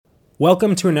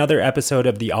Welcome to another episode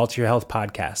of the Alter Your Health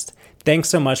podcast. Thanks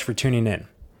so much for tuning in.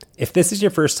 If this is your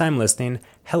first time listening,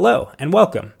 hello and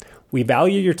welcome. We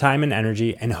value your time and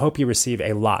energy and hope you receive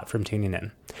a lot from tuning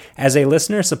in. As a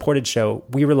listener-supported show,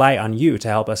 we rely on you to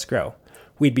help us grow.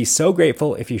 We'd be so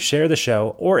grateful if you share the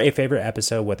show or a favorite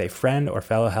episode with a friend or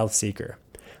fellow health seeker.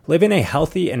 Living a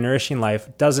healthy and nourishing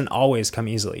life doesn't always come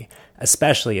easily,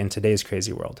 especially in today's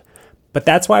crazy world. But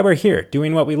that's why we're here,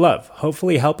 doing what we love,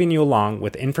 hopefully helping you along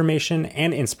with information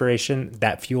and inspiration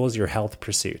that fuels your health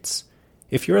pursuits.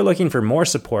 If you're looking for more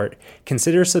support,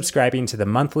 consider subscribing to the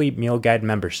monthly Meal Guide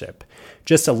membership.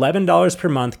 Just $11 per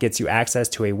month gets you access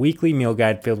to a weekly meal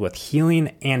guide filled with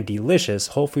healing and delicious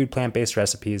whole food plant-based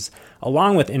recipes,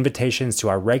 along with invitations to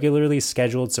our regularly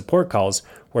scheduled support calls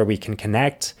where we can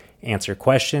connect, answer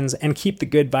questions, and keep the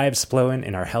good vibes flowing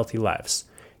in our healthy lives.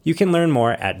 You can learn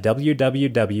more at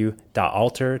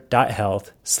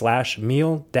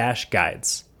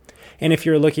www.alter.health/meal-guides. And if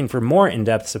you're looking for more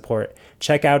in-depth support,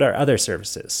 check out our other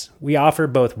services. We offer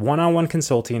both one-on-one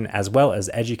consulting as well as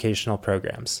educational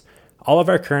programs. All of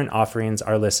our current offerings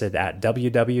are listed at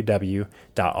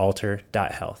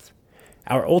www.alter.health.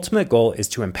 Our ultimate goal is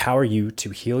to empower you to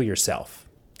heal yourself.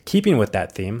 Keeping with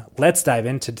that theme, let's dive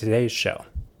into today's show.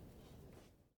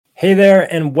 Hey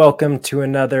there, and welcome to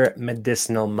another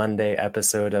Medicinal Monday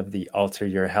episode of the Alter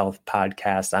Your Health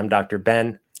podcast. I'm Dr.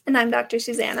 Ben. And I'm Dr.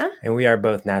 Susanna. And we are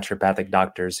both naturopathic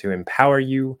doctors who empower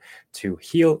you to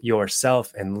heal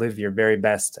yourself and live your very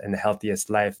best and healthiest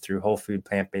life through whole food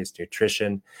plant-based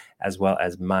nutrition, as well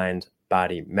as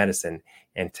mind-body medicine.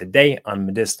 And today on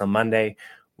Medicinal Monday,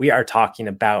 we are talking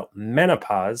about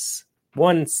menopause,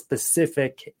 one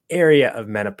specific area of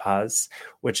menopause,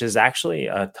 which is actually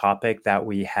a topic that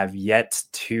we have yet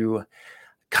to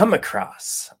come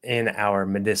across in our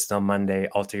Medicinal Monday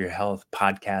Alter Your Health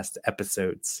podcast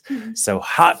episodes. So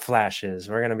hot flashes,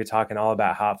 we're going to be talking all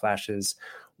about hot flashes,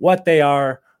 what they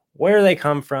are, where they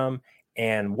come from,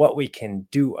 and what we can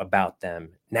do about them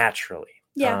naturally.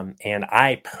 Yeah. And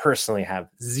I personally have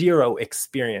zero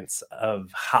experience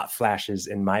of hot flashes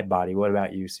in my body. What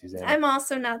about you, Suzanne? I'm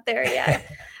also not there yet,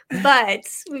 but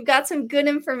we've got some good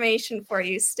information for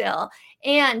you still.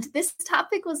 And this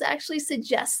topic was actually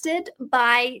suggested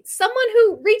by someone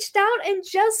who reached out and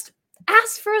just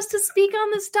asked for us to speak on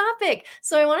this topic.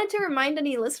 So I wanted to remind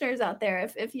any listeners out there,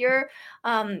 if you're,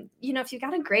 if you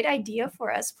got a great idea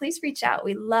for us, please reach out.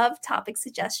 We love topic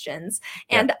suggestions.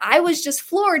 And I was just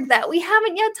floored that we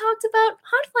haven't yet talked about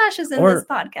hot flashes in this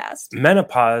podcast.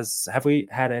 Menopause. Have we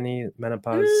had any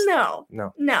menopause? No, we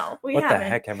haven't. What the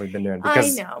heck have we been doing?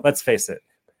 Because I know. Let's face it,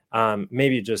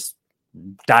 maybe just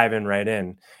diving right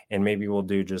in, and maybe we'll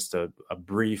do just a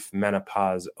brief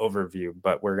menopause overview,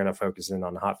 but we're going to focus in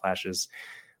on hot flashes.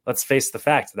 Let's face the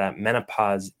fact that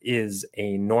menopause is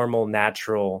a normal,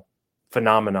 natural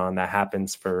phenomenon that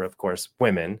happens for, of course,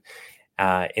 women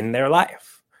in their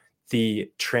life.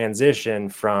 The transition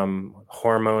from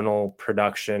hormonal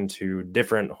production to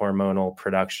different hormonal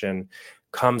production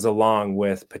comes along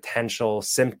with potential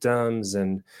symptoms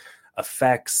and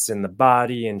effects in the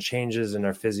body and changes in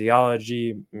our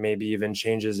physiology, maybe even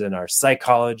changes in our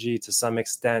psychology to some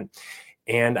extent.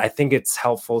 And I think it's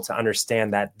helpful to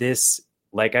understand that this,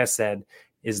 like I said,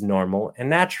 is normal and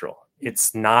natural.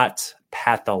 It's not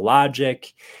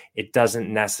pathologic. It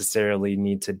doesn't necessarily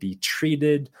need to be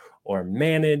treated or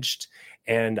managed.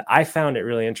 And I found it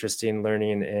really interesting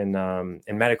learning in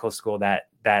medical school that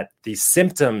the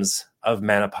symptoms of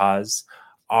menopause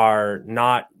are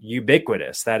not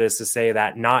ubiquitous. That is to say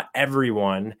that not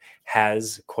everyone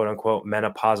has quote unquote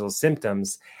menopausal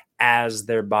symptoms as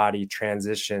their body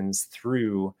transitions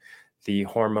through the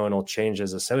hormonal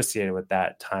changes associated with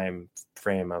that time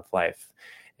frame of life.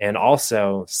 And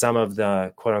also some of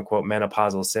the quote unquote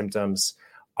menopausal symptoms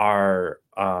are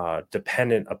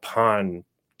dependent upon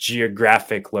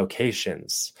geographic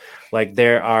locations. Like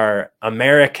there are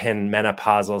American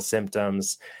menopausal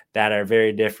symptoms that are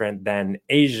very different than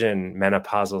Asian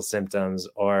menopausal symptoms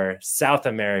or South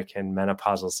American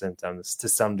menopausal symptoms to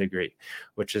some degree,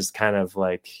 which is kind of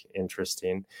like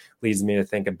interesting. Leads me to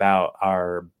think about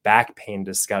our back pain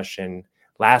discussion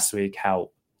last week,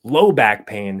 how low back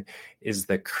pain is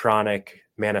the chronic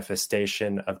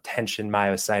manifestation of tension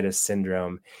myositis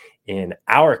syndrome in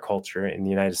our culture in the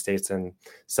United States and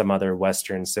some other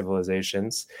Western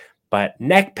civilizations. But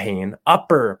neck pain,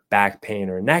 upper back pain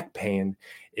or neck pain,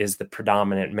 is the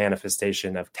predominant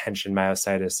manifestation of tension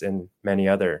myositis in many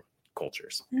other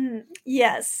cultures.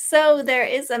 Yes. So there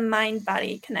is a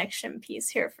mind-body connection piece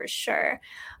here for sure.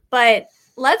 But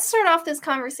let's start off this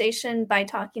conversation by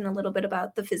talking a little bit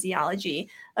about the physiology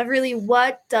of really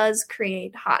what does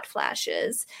create hot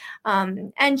flashes.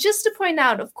 And just to point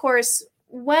out, of course,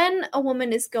 when a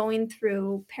woman is going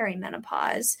through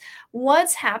perimenopause,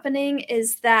 what's happening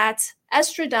is that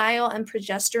estradiol and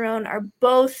progesterone are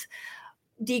both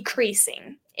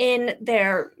decreasing in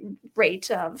their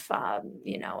rate of,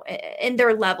 in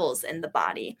their levels in the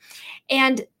body.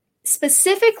 And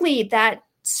specifically that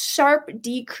sharp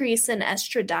decrease in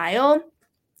estradiol,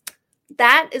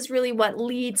 that is really what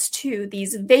leads to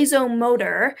these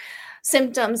vasomotor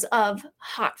symptoms of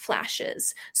hot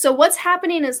flashes. So what's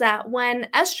happening is that when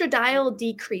estradiol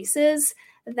decreases,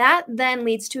 that then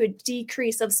leads to a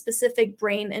decrease of specific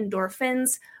brain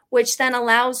endorphins, which then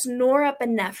allows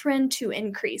norepinephrine to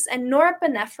increase. And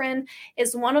norepinephrine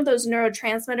is one of those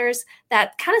neurotransmitters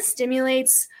that kind of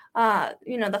stimulates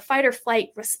the fight or flight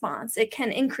response. It can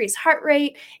increase heart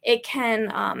rate. It can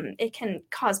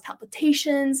cause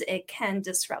palpitations. It can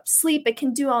disrupt sleep. It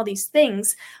can do all these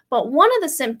things. But one of the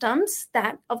symptoms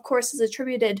that, of course, is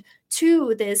attributed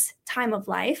to this time of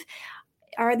life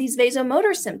are these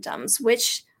vasomotor symptoms,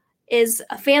 which is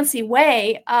a fancy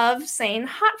way of saying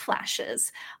hot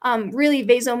flashes. Really,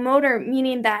 vasomotor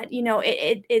meaning that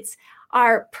it's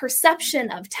our perception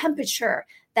of temperature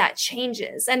that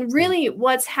changes. And really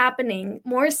what's happening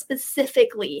more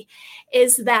specifically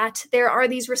is that there are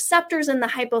these receptors in the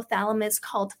hypothalamus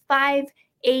called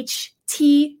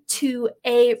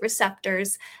 5-HT2A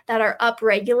receptors that are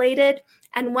upregulated.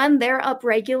 And when they're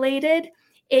upregulated,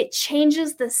 it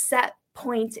changes the set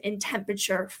point in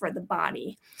temperature for the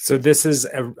body. So this is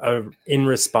in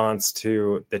response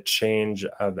to the change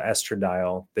of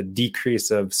estradiol, the decrease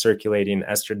of circulating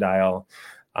estradiol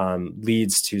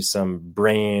leads to some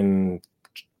brain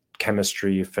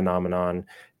chemistry phenomenon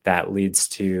that leads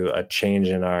to a change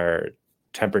in our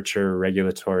temperature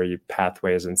regulatory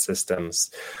pathways and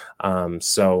systems.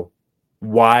 So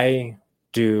why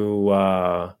do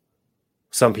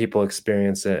some people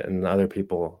experience it and other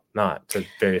people not, to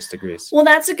various degrees? Well,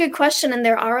 that's a good question. And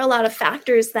there are a lot of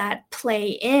factors that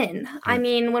play in. I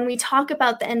mean, when we talk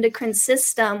about the endocrine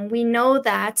system, we know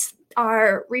that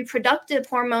our reproductive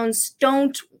hormones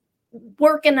don't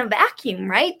work in a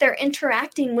vacuum, right? They're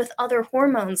interacting with other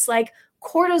hormones like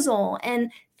cortisol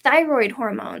and thyroid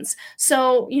hormones.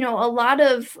 So, a lot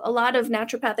of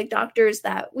naturopathic doctors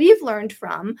that we've learned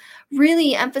from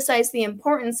really emphasize the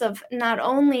importance of not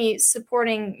only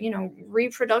supporting,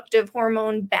 reproductive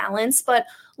hormone balance, but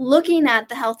looking at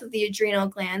the health of the adrenal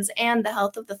glands and the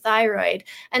health of the thyroid.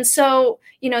 And so,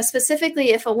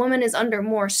 specifically if a woman is under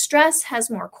more stress,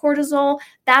 has more cortisol,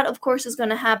 that of course is going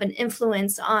to have an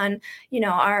influence on,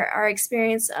 our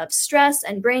experience of stress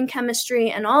and brain chemistry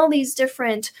and all these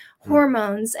different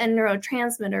hormones and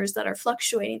neurotransmitters that are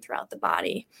fluctuating throughout the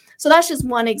body. So that's just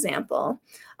one example.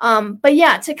 But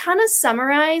yeah, to kind of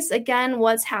summarize again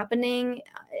what's happening,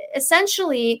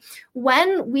 essentially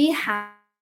when we have,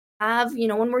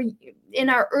 when we're in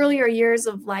our earlier years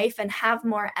of life and have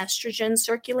more estrogen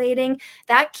circulating,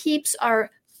 that keeps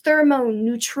our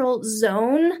thermoneutral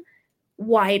zone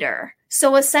wider.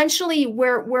 So essentially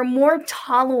we're more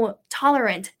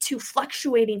tolerant to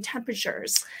fluctuating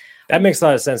temperatures. That makes a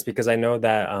lot of sense because I know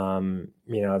that,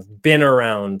 I've been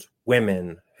around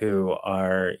women who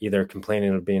are either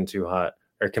complaining of being too hot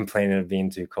or complaining of being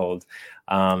too cold.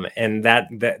 And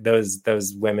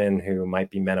those women who might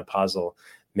be menopausal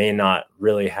may not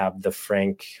really have the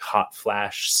frank hot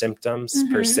flash symptoms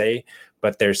per se,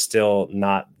 but they're still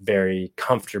not very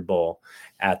comfortable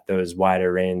at those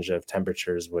wider range of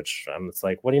temperatures, which it's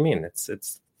like, what do you mean?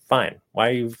 It's fine. Why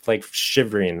are you like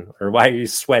shivering or why are you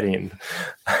sweating?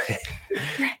 Right.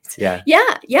 Yeah.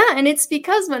 And it's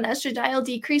because when estradiol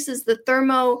decreases, the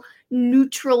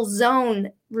thermoneutral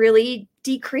zone really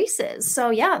decreases.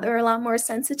 So yeah, they're a lot more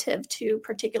sensitive to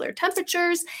particular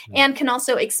temperatures and can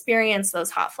also experience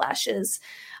those hot flashes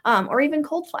or even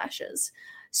cold flashes.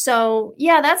 So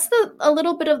yeah, that's a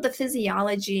little bit of the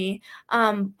physiology.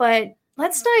 But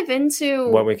let's dive into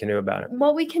what we can do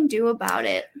about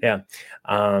it. Yeah.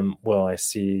 Well, I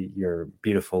see your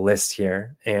beautiful list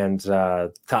here. And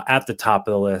at the top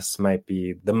of the list might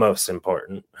be the most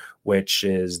important, which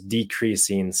is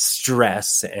decreasing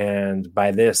stress. And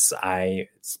by this, I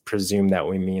presume that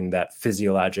we mean that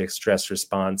physiologic stress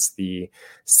response, the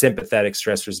sympathetic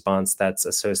stress response that's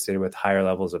associated with higher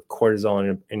levels of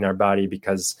cortisol in our body,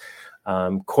 because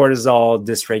cortisol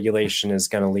dysregulation is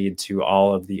going to lead to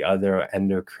all of the other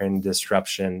endocrine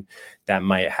disruption that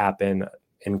might happen,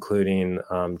 including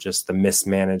just the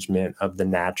mismanagement of the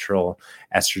natural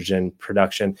estrogen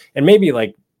production. And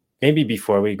maybe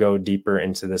before we go deeper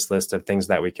into this list of things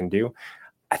that we can do,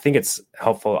 I think it's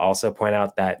helpful to also point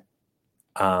out that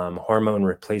hormone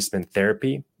replacement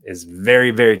therapy is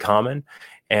very, very common,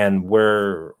 and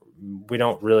we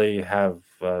don't really have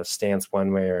a stance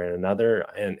one way or another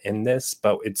in this,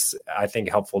 but it's, I think,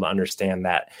 helpful to understand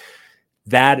that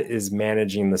is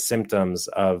managing the symptoms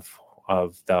of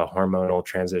the hormonal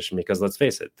transition, because let's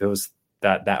face it,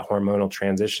 that hormonal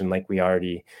transition, like we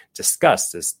already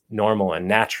discussed, is normal and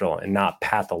natural and not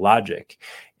pathologic.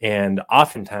 And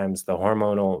oftentimes the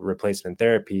hormonal replacement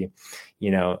therapy,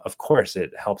 of course,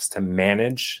 it helps to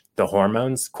manage the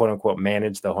hormones, quote unquote,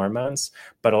 manage the hormones.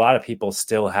 But a lot of people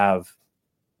still have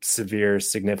severe,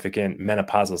 significant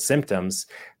menopausal symptoms,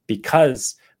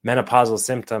 because menopausal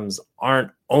symptoms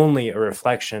aren't only a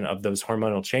reflection of those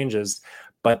hormonal changes,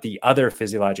 but the other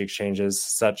physiologic changes,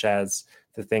 such as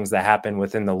the things that happen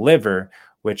within the liver,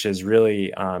 which is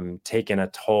really taken a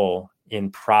toll in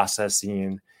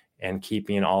processing and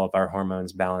keeping all of our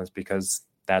hormones balanced, because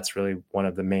that's really one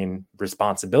of the main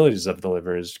responsibilities of the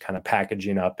liver, is kind of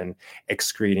packaging up and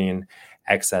excreting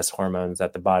excess hormones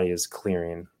that the body is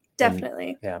clearing.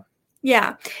 Definitely. And,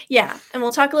 yeah. And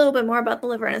we'll talk a little bit more about the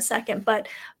liver in a second, but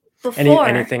before...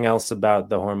 Anything else about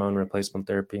the hormone replacement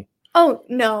therapy? Oh,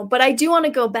 no, but I do want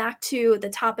to go back to the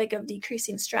topic of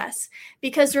decreasing stress,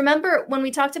 because remember when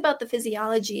we talked about the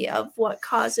physiology of what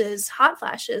causes hot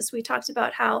flashes, we talked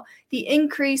about how the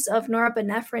increase of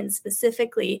norepinephrine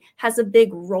specifically has a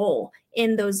big role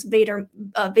in those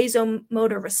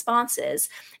vasomotor responses.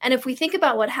 And if we think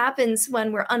about what happens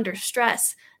when we're under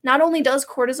stress, not only does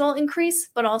cortisol increase,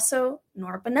 but also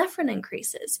norepinephrine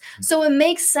increases. So it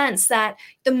makes sense that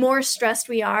the more stressed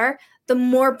we are, the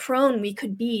more prone we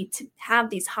could be to have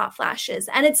these hot flashes.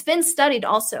 And it's been studied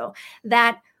also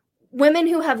that women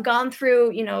who have gone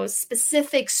through,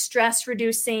 specific stress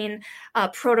reducing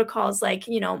protocols, like,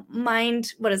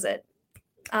 mindfulness,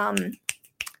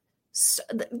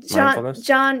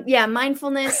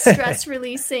 stress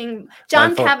releasing,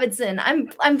 John Kabat-Zinn.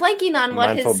 I'm blanking on what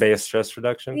mindful-based stress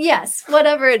reduction. Yes,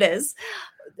 whatever it is,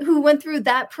 who went through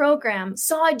that program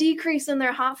saw a decrease in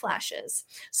their hot flashes.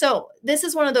 So this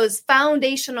is one of those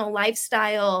foundational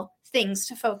lifestyle things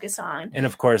to focus on. And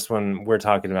of course, when we're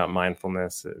talking about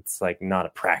mindfulness, it's like not a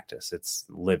practice, it's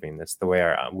living. It's the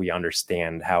way we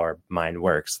understand how our mind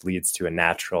works, leads to a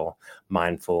natural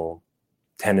mindful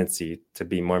tendency to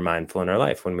be more mindful in our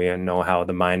life when we know how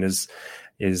the mind is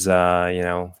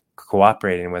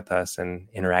cooperating with us and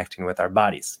interacting with our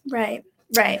bodies. Right.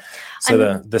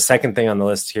 So the second thing on the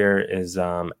list here is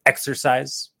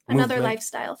exercise. Another movement.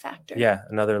 Lifestyle factor. Yeah,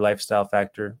 another lifestyle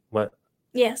factor. What?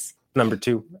 Yes. Number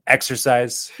 2,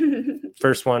 exercise.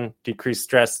 First one, decrease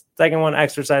stress. Second one,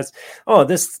 exercise. Oh,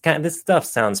 this stuff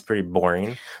sounds pretty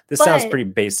boring. Sounds pretty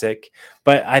basic.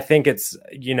 But I think it's,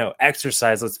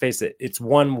 exercise, let's face it, it's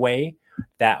one way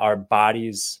that our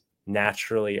bodies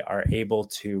naturally are able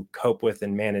to cope with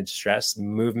and manage stress.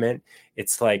 Movement,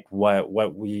 it's like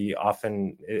what we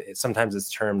often, sometimes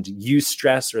it's termed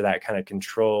eustress, or that kind of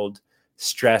controlled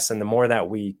stress. And the more that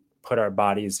we put our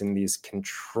bodies in these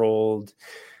controlled,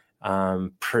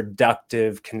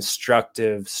 productive,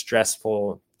 constructive,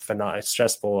 stressful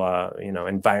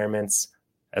environments,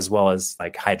 as well as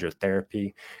like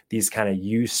hydrotherapy, these kind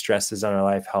of stresses on our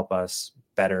life help us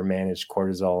better manage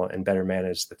cortisol and better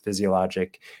manage the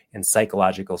physiologic and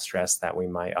psychological stress that we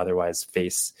might otherwise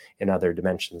face in other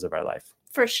dimensions of our life.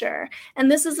 For sure. And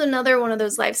this is another one of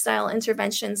those lifestyle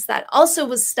interventions that also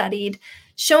was studied,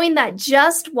 showing that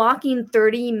just walking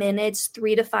 30 minutes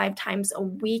 3 to 5 times a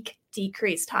week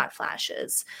decreased hot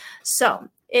flashes. So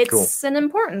it's an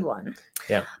important one.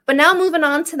 Yeah. But now moving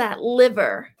on to that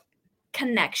liver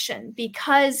connection,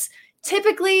 because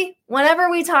typically whenever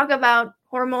we talk about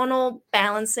hormonal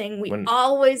balancing, we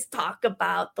always talk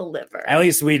about the liver. At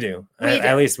least we do.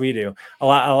 At least we do. A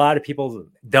lot of people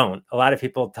don't. A lot of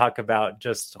people talk about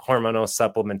just hormonal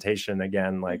supplementation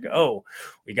again, like, oh,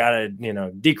 we got to,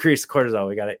 decrease cortisol.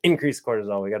 We got to increase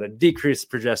cortisol. We got to decrease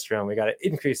progesterone. We got to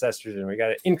increase estrogen. We got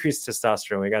to increase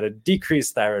testosterone. We got to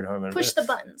decrease thyroid hormone. Push the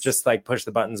buttons. Just like push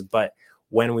the buttons. But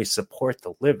when we support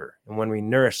the liver and when we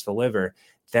nourish the liver,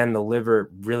 then the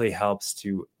liver really helps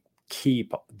to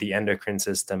keep the endocrine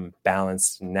system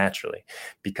balanced naturally,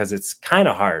 because it's kind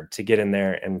of hard to get in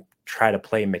there and try to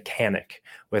play mechanic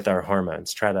with our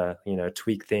hormones, try to,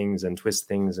 tweak things and twist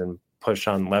things and push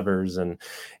on levers and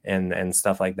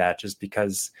stuff like that, just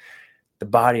because the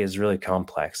body is really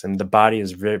complex and the body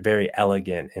is very, very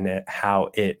elegant in how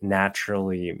it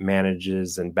naturally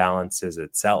manages and balances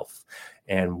itself.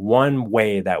 And one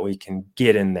way that we can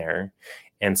get in there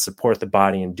and support the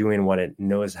body in doing what it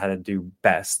knows how to do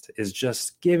best is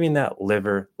just giving that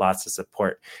liver lots of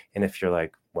support. And if you're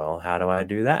like, Well, how do I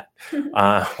do that?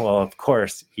 Well, of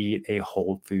course, eat a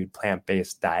whole food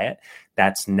plant-based diet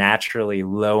that's naturally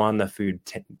low on the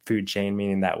food chain,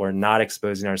 meaning that we're not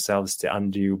exposing ourselves to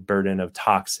undue burden of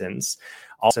toxins.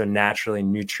 Also naturally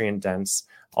nutrient dense,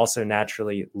 also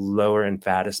naturally lower in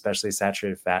fat, especially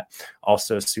saturated fat,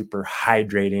 also super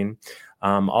hydrating.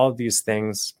 All of these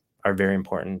things are very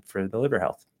important for the liver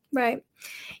health. Right.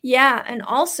 Yeah. And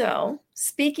also,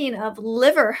 speaking of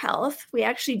liver health, we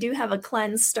actually do have a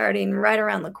cleanse starting right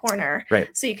around the corner. Right.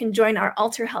 So you can join our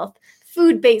Alter Health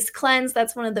food-based cleanse.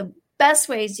 That's one of the best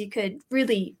ways you could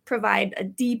really provide a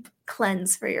deep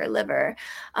cleanse for your liver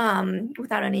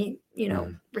without any,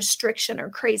 restriction or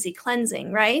crazy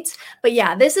cleansing, right? But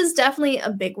yeah, this is definitely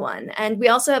a big one. And we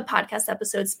also have podcast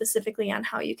episodes specifically on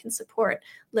how you can support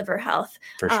liver health.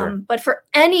 For sure. But for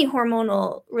any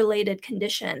hormonal related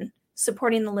condition,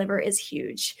 supporting the liver is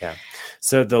huge. Yeah.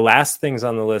 So the last things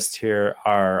on the list here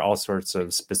are all sorts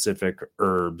of specific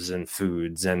herbs and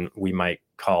foods, and we might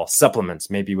call supplements,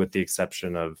 maybe with the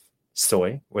exception of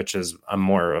soy, which is a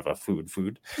more of a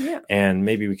food. Yeah. And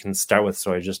maybe we can start with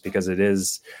soy just because it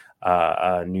is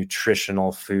a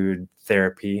nutritional food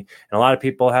therapy. And a lot of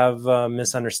people have a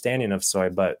misunderstanding of soy,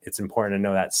 but it's important to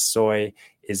know that soy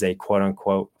is a quote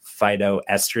unquote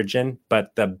phytoestrogen,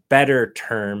 but the better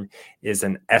term is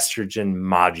an estrogen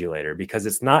modulator because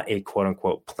it's not a quote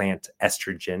unquote plant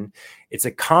estrogen. It's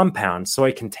a compound.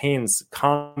 Soy contains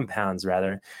compounds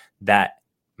rather that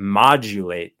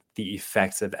modulate the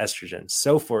effects of estrogen.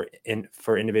 So for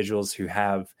individuals who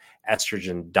have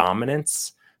estrogen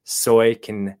dominance, soy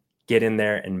can get in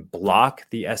there and block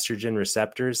the estrogen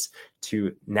receptors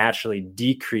to naturally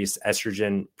decrease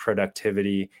estrogen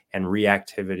productivity and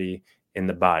reactivity in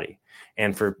the body.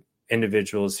 And for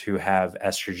individuals who have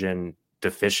estrogen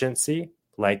deficiency,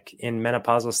 like in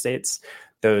menopausal states,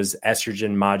 those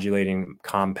estrogen modulating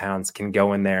compounds can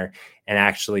go in there and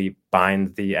actually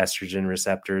bind the estrogen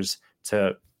receptors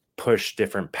to push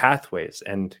different pathways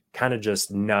and kind of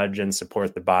just nudge and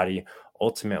support the body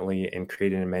ultimately in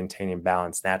creating and maintaining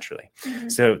balance naturally. Mm-hmm.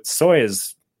 So soy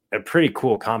is a pretty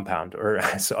cool compound, or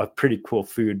a pretty cool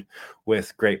food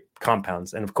with great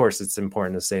compounds. And of course, it's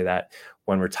important to say that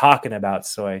when we're talking about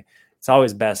soy, it's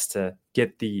always best to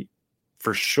get the,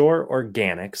 for sure,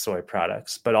 organic soy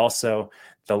products, but also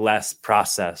the less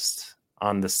processed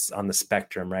on the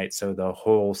spectrum, right? So the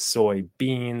whole soy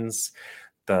beans,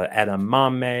 the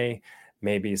edamame,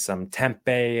 maybe some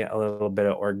tempeh, a little bit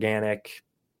of organic,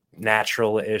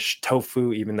 natural-ish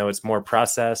tofu, even though it's more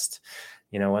processed.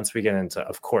 Once we get into,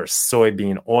 of course,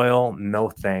 soybean oil, no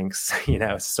thanks.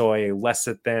 Soy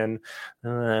lecithin,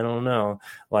 I don't know.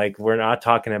 Like, we're not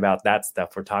talking about that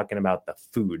stuff. We're talking about the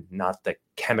food, not the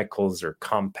chemicals or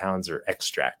compounds or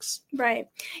extracts. Right.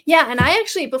 Yeah. And I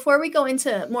actually, before we go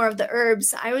into more of the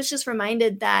herbs, I was just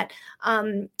reminded that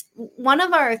one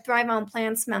of our Thrive on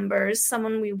Plants members,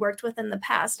 someone we worked with in the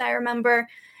past, I remember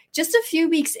just a few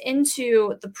weeks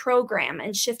into the program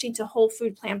and shifting to whole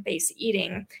food plant-based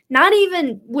eating, not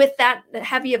even with that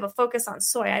heavy of a focus on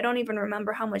soy. I don't even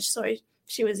remember how much soy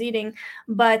she was eating,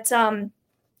 but her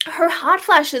hot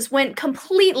flashes went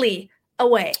completely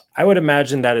away. I would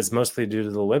imagine that is mostly due to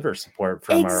the liver support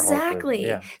from our Exactly.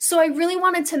 Yeah. So I really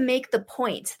wanted to make the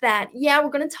point that, we're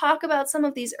going to talk about some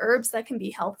of these herbs that can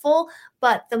be helpful,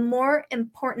 but the more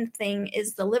important thing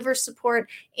is the liver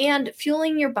support and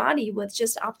fueling your body with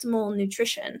just optimal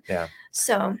nutrition. Yeah.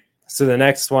 So the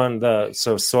next one,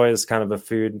 so soy is kind of a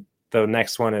food. The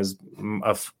next one is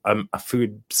a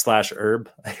food / herb,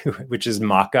 which is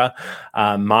maca.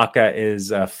 Maca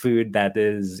is a food that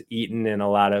is eaten in a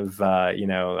lot of,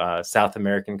 South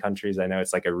American countries. I know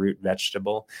it's like a root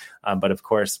vegetable, but of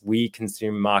course we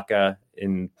consume maca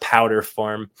in powder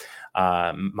form.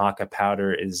 Maca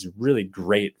powder is really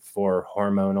great for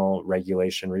hormonal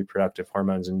regulation, reproductive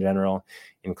hormones in general,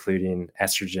 including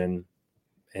estrogen,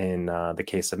 in the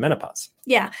case of menopause.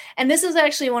 Yeah. And this is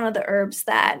actually one of the herbs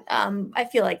that I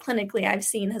feel like clinically I've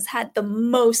seen has had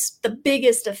the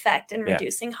biggest effect in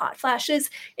reducing hot flashes.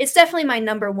 It's definitely my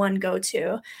number one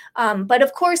go-to. But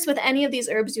of course, with any of these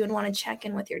herbs, you would want to check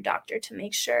in with your doctor to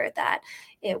make sure that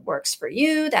it works for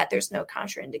you, that there's no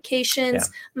contraindications.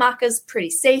 Yeah. Maca's pretty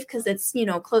safe because it's,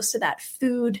 close to that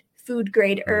food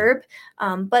grade herb,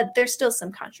 but there's still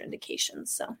some contraindications.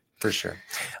 So for sure.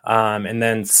 And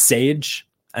then sage,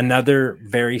 another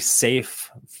very safe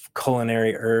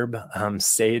culinary herb.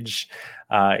 Sage,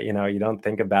 you don't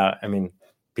think about,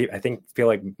 feel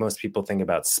like most people think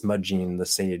about smudging the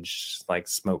sage like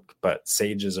smoke, but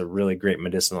sage is a really great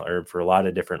medicinal herb for a lot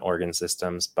of different organ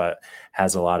systems, but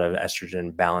has a lot of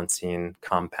estrogen balancing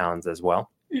compounds as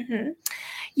well. Mm-hmm.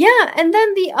 Yeah, and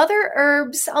then the other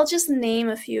herbs, I'll just name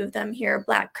a few of them here.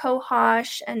 Black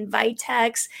cohosh and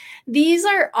vitex. These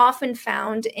are often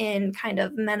found in kind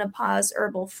of menopause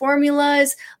herbal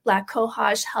formulas. Black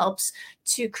cohosh helps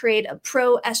to create a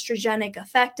pro-estrogenic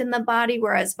effect in the body,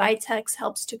 whereas vitex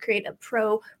helps to create a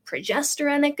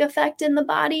pro-progesteronic effect in the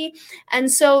body.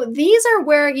 And so these are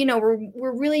where,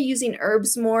 we're really using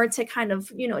herbs more to kind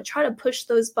of, try to push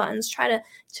those buttons, try to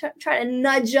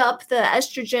nudge up the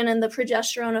estrogen and the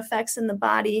progesterone effects in the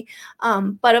body.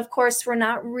 But of course, we're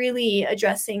not really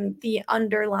addressing the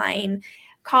underlying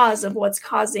cause of what's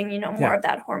causing, more of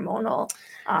that hormonal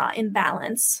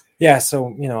imbalance. Yeah.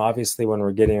 So, obviously when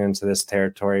we're getting into this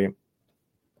territory,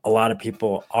 a lot of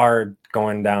people are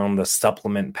going down the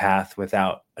supplement path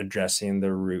without addressing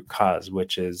the root cause,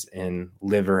 which is in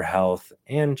liver health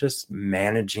and just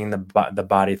managing the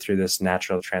body through this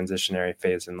natural transitionary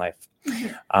phase in life.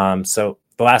 Mm-hmm. So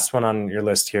the last one on your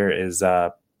list here is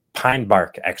pine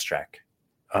bark extract,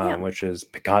 which is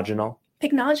pycnogenol.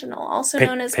 Pycnogenol, also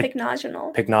known as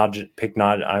pycnogenol.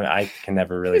 I can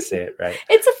never really say it right.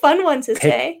 It's a fun one to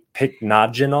say.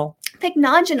 Pycnogenol.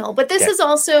 Pycnogenol, but this is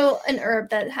also an herb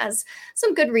that has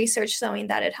some good research showing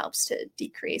that it helps to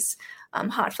decrease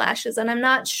hot flashes. And I'm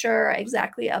not sure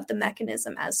exactly of the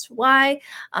mechanism as to why,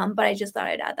 but I just thought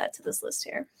I'd add that to this list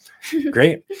here.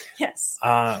 Great. Yes.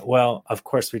 Well, of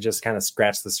course, we just kind of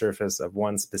scratched the surface of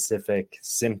one specific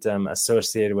symptom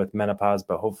associated with menopause,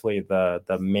 but hopefully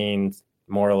the main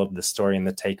moral of the story and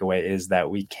the takeaway is that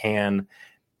we can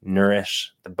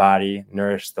nourish the body,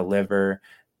 nourish the liver,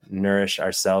 nourish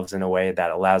ourselves in a way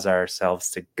that allows ourselves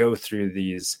to go through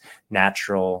these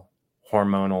natural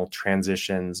hormonal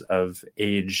transitions of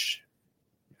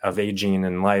aging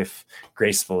in life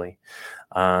gracefully.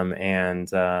 Any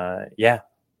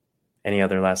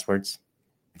other last words?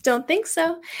 Don't think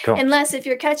so. Cool. Unless if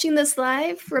you're catching this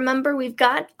live, remember we've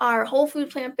got our whole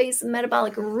food plant-based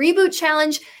metabolic reboot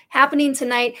challenge happening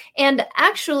tonight. And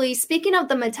actually, speaking of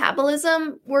the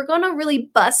metabolism, we're going to really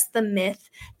bust the myth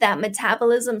that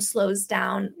metabolism slows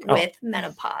down with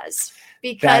menopause.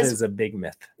 Because that is a big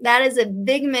myth. That is a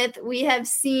big myth. We have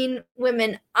seen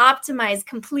women optimize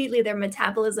completely their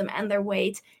metabolism and their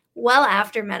weight well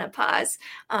after menopause.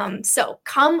 So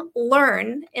come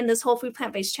learn in this whole food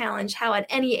plant-based challenge how at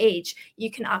any age you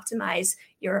can optimize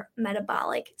your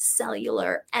metabolic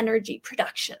cellular energy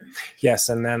production. Yes.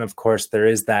 And then of course there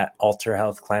is that Alter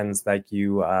Health cleanse like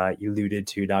you alluded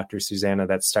to, Dr. Susanna,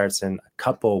 that starts in a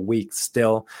couple weeks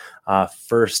still.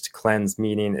 First cleanse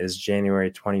meeting is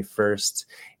January 21st.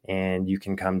 And you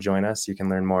can come join us. You can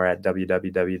learn more at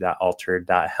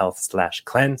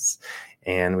www.alter.health/cleanse.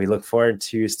 And we look forward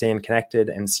to staying connected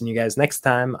and seeing you guys next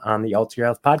time on the Alter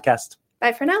Health podcast.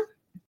 Bye for now.